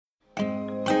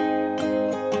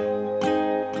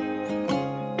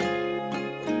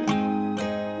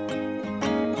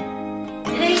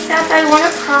I want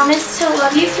to promise to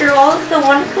love you through all of the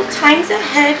wonderful times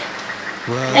ahead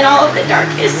and all of the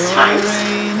darkest times.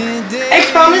 I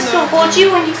promise to hold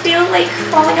you when you feel like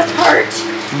falling apart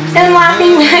and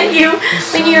laughing at you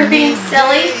when you're being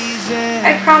silly.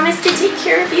 I promise to take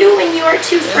care of you when you are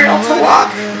too frail to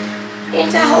walk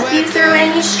and to help you through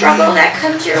any struggle that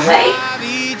comes your way.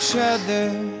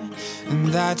 And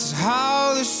that's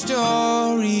how the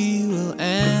story will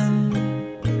end.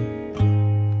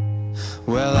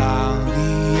 Well, I'll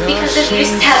be because of you,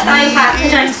 Seth, I laugh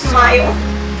and I smile.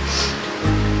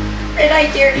 And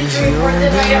I dare to dream more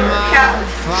than I ever have.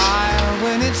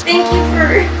 Thank you for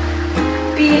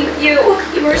being you.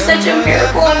 You are such a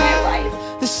miracle in my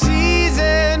life. The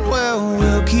season, well,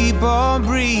 we'll keep on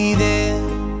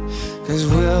breathing, 'cause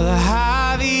we'll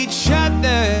have each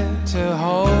other to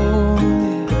hold.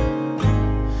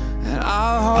 And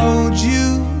I'll hold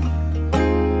you,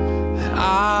 and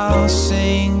I'll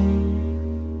sing.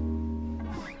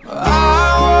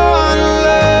 I wanna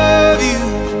love you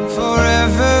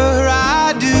forever,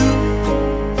 I do.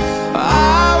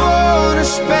 I wanna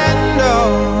spend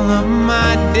all of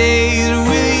my days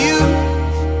with you.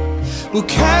 We'll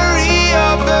carry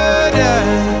your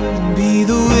burden, be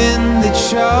the wind that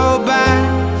your back.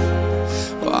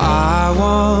 Well, I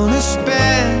wanna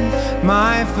spend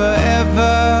my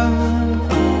forever,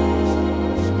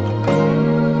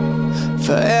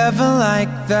 forever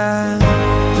like that.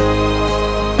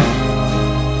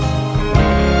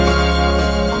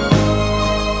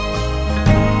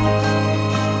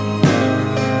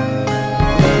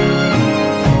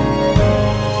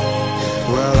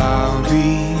 Well, I'll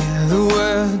be the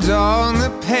words on the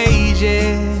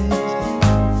pages,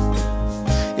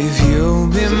 if you'll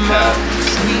be my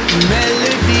sweet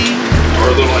melody. Or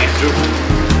a little angel.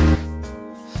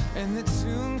 And the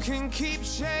tune can keep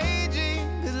changing,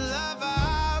 the love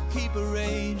I'll keep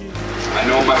arranging. I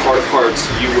know in my heart of hearts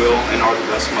you will and are the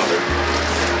best mother.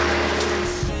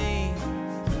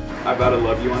 I vow to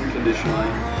love you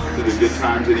unconditionally through the good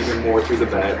times and even more through the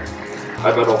bad. I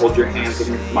vow to hold your hands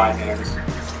in my hands,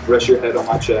 rest your head on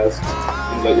my chest,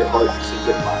 and let your heart sink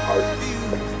in my heart.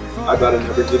 I vow to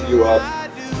never give you up.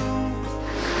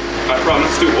 I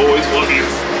promise to always love you,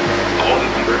 all the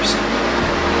numbers.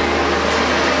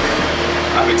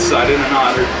 I'm excited and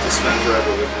honored to spend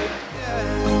forever with you.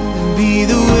 Be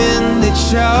the wind that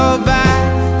your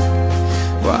back.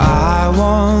 Well, I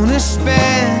wanna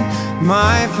spend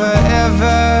my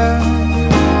forever.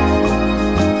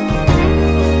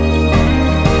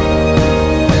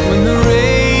 When the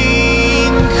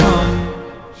rain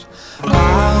comes,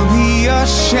 I'll be your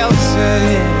shelter.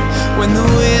 When the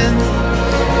wind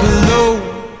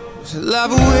blows,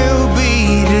 love will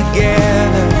be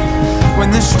together. When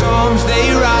the storms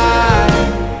they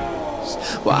rise,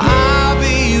 well, I'll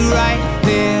be right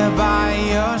there by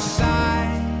your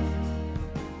side.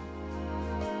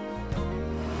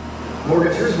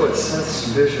 Morgan, here's what Seth's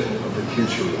vision of the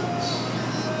future was.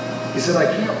 He said, I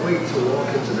can't wait to walk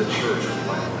into the church with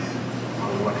my wife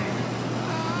on one hand,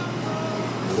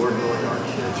 Lord knowing our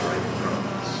kids right in front of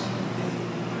us.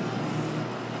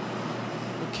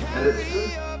 And it's good.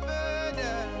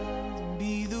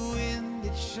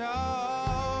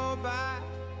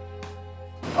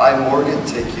 I, Morgan,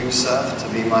 take you, Seth, to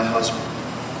be my husband.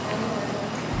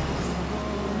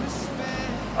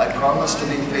 I promise to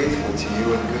be faithful to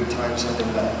you in good times and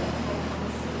in bad,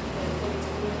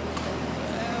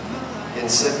 in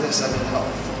sickness and in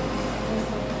health.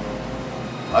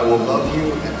 I will love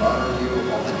you and honor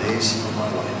you all the days of my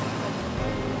life.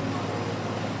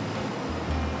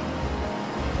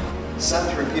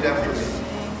 Seth, repeat after me.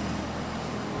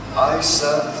 I,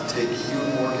 Seth, take you,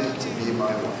 Morgan, to be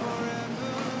my wife.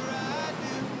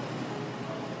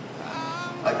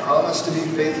 I promise to be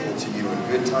faithful to you in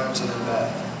good times and in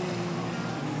bad,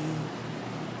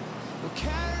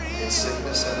 in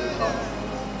sickness and in health.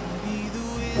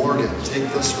 Morgan,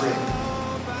 take this ring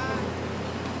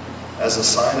as a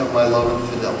sign of my love and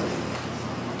fidelity.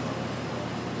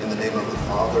 In the name of the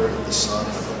Father, and of the Son,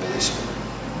 and of the Holy Spirit.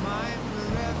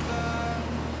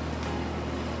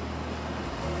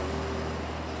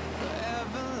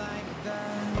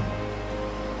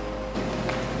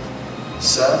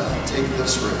 Seth, take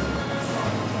this ring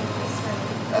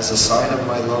as a sign of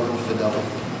my love and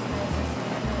fidelity.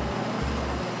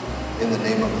 In the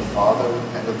name of the Father,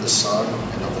 and of the Son,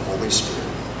 and of the Holy Spirit.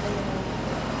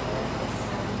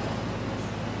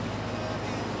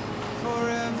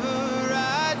 Forever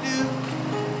I do.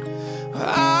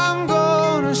 I'm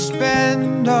gonna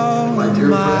spend all My of dear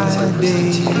my friends, I present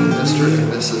days. to you Mr.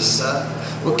 and Mrs. Seth.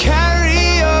 We'll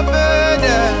carry your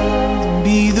burden,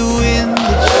 be the wind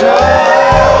that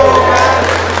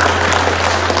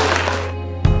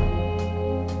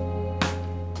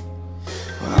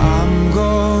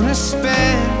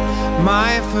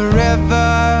my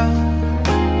forever,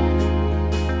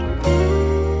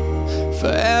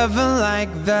 forever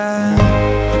like that.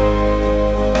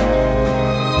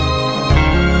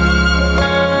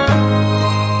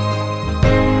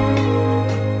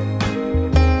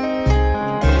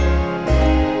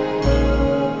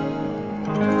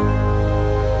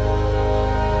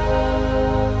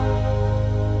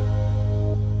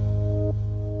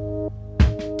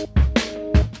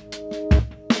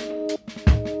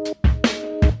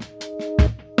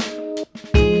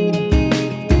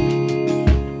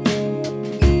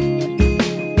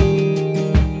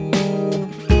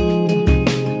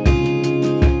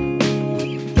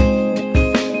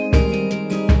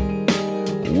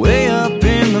 Way up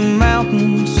in the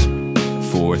mountains,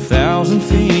 4,000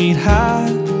 feet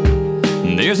high,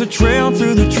 there's a trail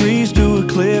through the trees to a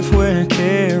cliff where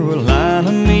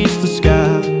Carolina meets the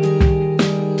sky.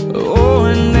 Oh,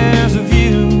 and there's a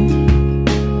view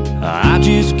I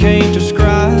just can't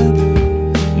describe.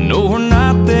 No, we're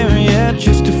not there yet,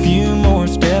 just a few more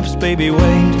steps, baby,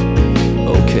 wait.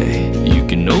 Okay, you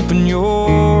can open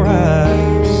your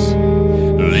eyes.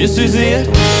 This is it,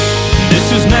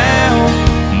 this is now.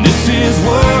 This is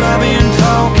what I've been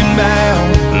talking about.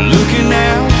 Looking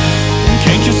out,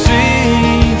 can't you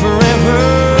see forever?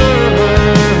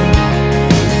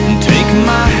 Take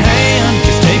my hand,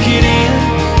 just take it in.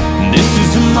 This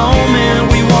is a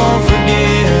moment we won't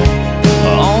forget.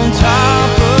 On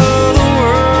top of the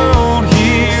world,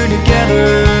 here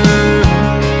together.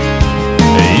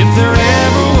 If there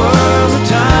ever was a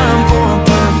time for a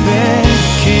perfect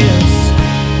kiss,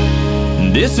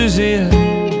 this is it.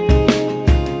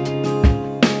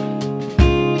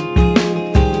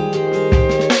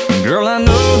 Girl, I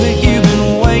know that you've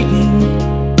been waiting,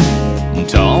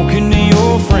 talking to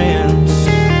your friends,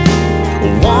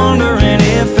 wondering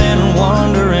if and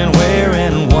wondering where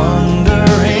and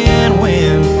wondering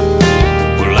when.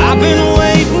 Well, I've been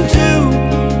waiting too,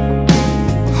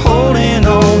 holding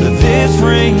on to this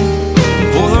ring,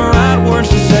 for the right words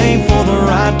to say, for the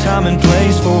right time and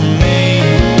place for me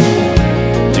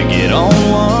to get on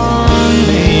one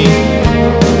knee.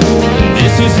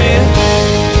 This is it,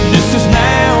 this is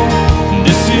now.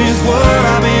 This is what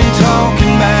I've been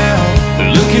talking about.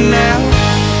 Looking out,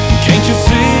 can't you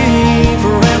see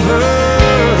forever?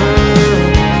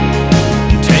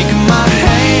 Take my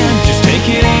hand, just take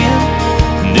it in.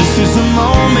 This is a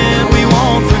moment we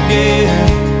won't forget.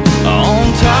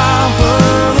 On top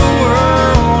of the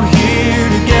world, here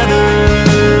together.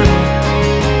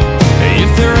 If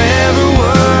there ever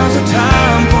was a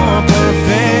time for a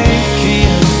perfect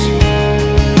kiss,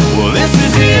 well, this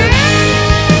is it.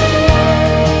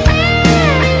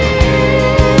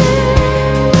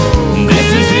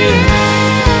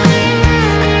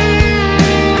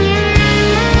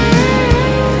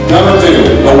 Number 2,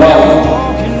 the wedding.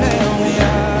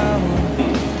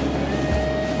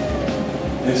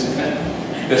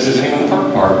 This isn't even the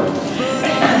fun part.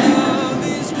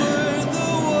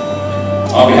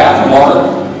 On behalf of Mark,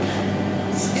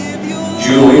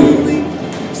 Julie,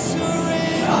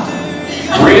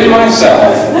 Bree, and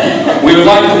myself, we would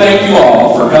like to thank you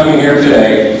all for coming here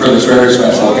today for this very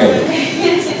special occasion.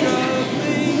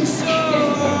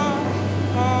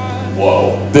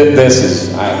 Whoa. This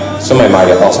is, somebody might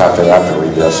else have to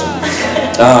read this.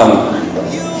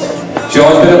 She's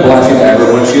always been a blessing to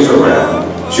everyone she's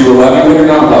around. She will love you when you're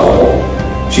not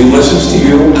lovable. She listens to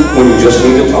you when you just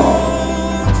need to talk.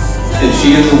 And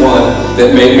she is the one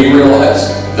that made me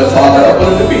realize the father I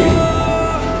wanted to be.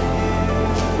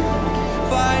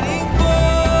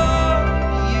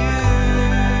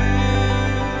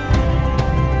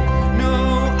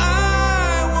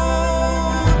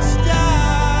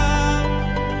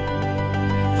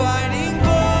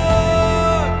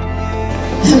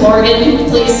 Morgan,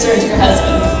 please turn to your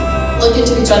husband. Look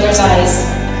into each other's eyes.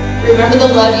 Remember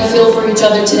the love you feel for each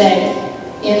other today,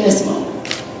 in this moment.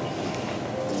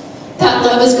 That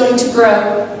love is going to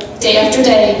grow day after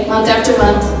day, month after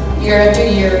month, year after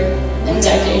year, and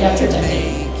decade after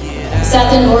decade.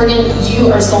 Seth and Morgan,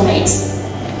 you are soulmates.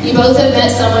 You both have met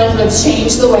someone who has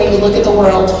changed the way you look at the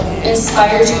world,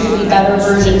 inspired you to be better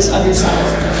versions of yourself.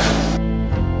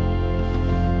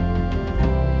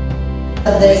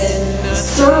 This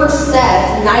Sir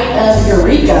Seth, Knight of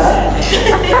Eureka,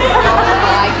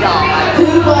 who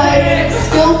was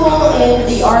skillful in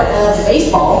the art of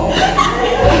baseball.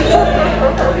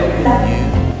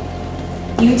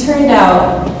 You turned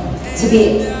out to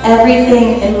be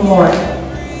everything and more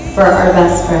for our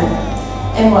best friend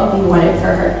and what we wanted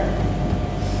for her.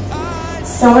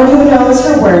 Someone who knows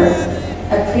her worth,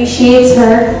 appreciates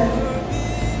her,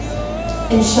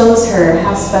 and shows her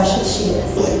how special she is.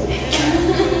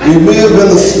 We may have been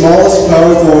the smallest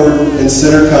power forward and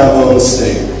center combo in the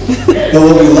state. Though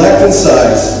what we lacked in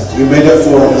size, we made up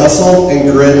for in hustle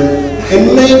and grit,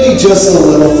 and maybe just a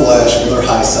little flash with our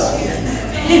high sock game.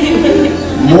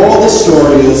 Moral of the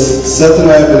story is, Seth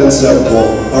and I have been inseparable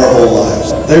our whole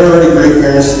lives. They're already great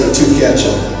parents to their 2 cat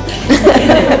children.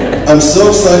 I'm so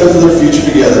excited for their future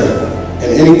together,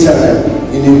 and anytime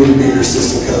you need me to be your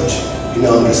assistant coach, you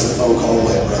know I'm just a phone call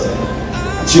away, brother.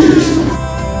 Cheers.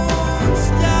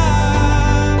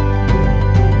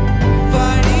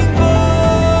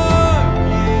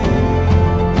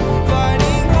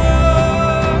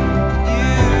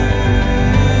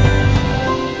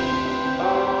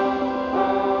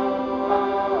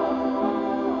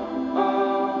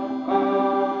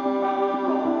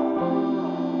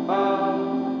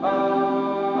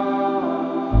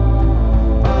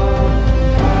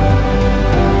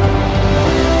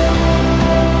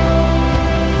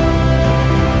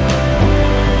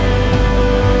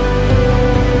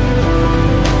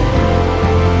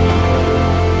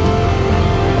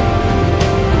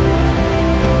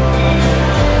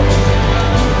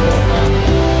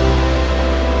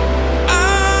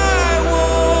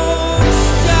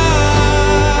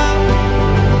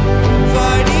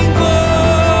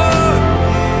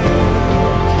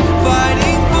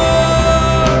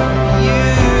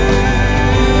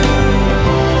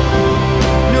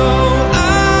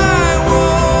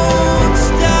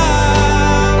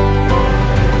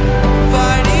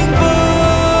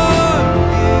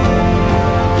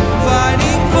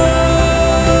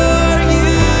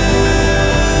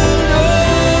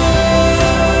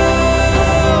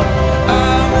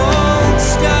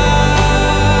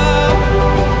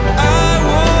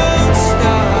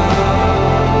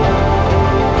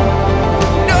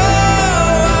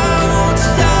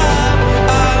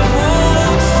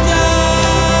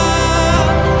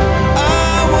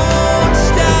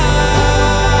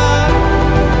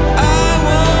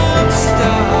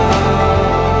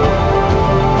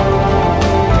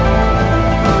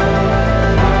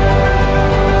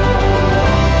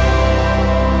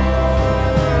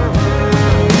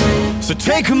 So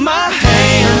take my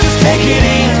hand, just take it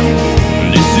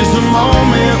in. This is a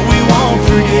moment we won't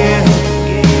forget.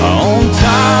 On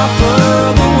top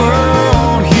of the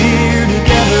world, here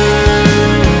together,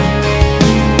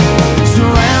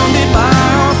 surrounded by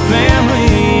our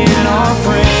family and our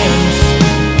friends.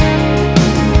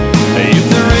 If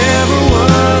there ever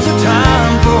was a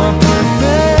time for a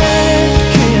perfect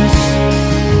kiss,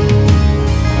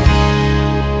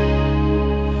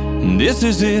 this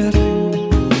is it.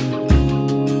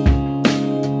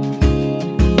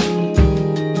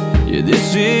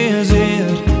 This is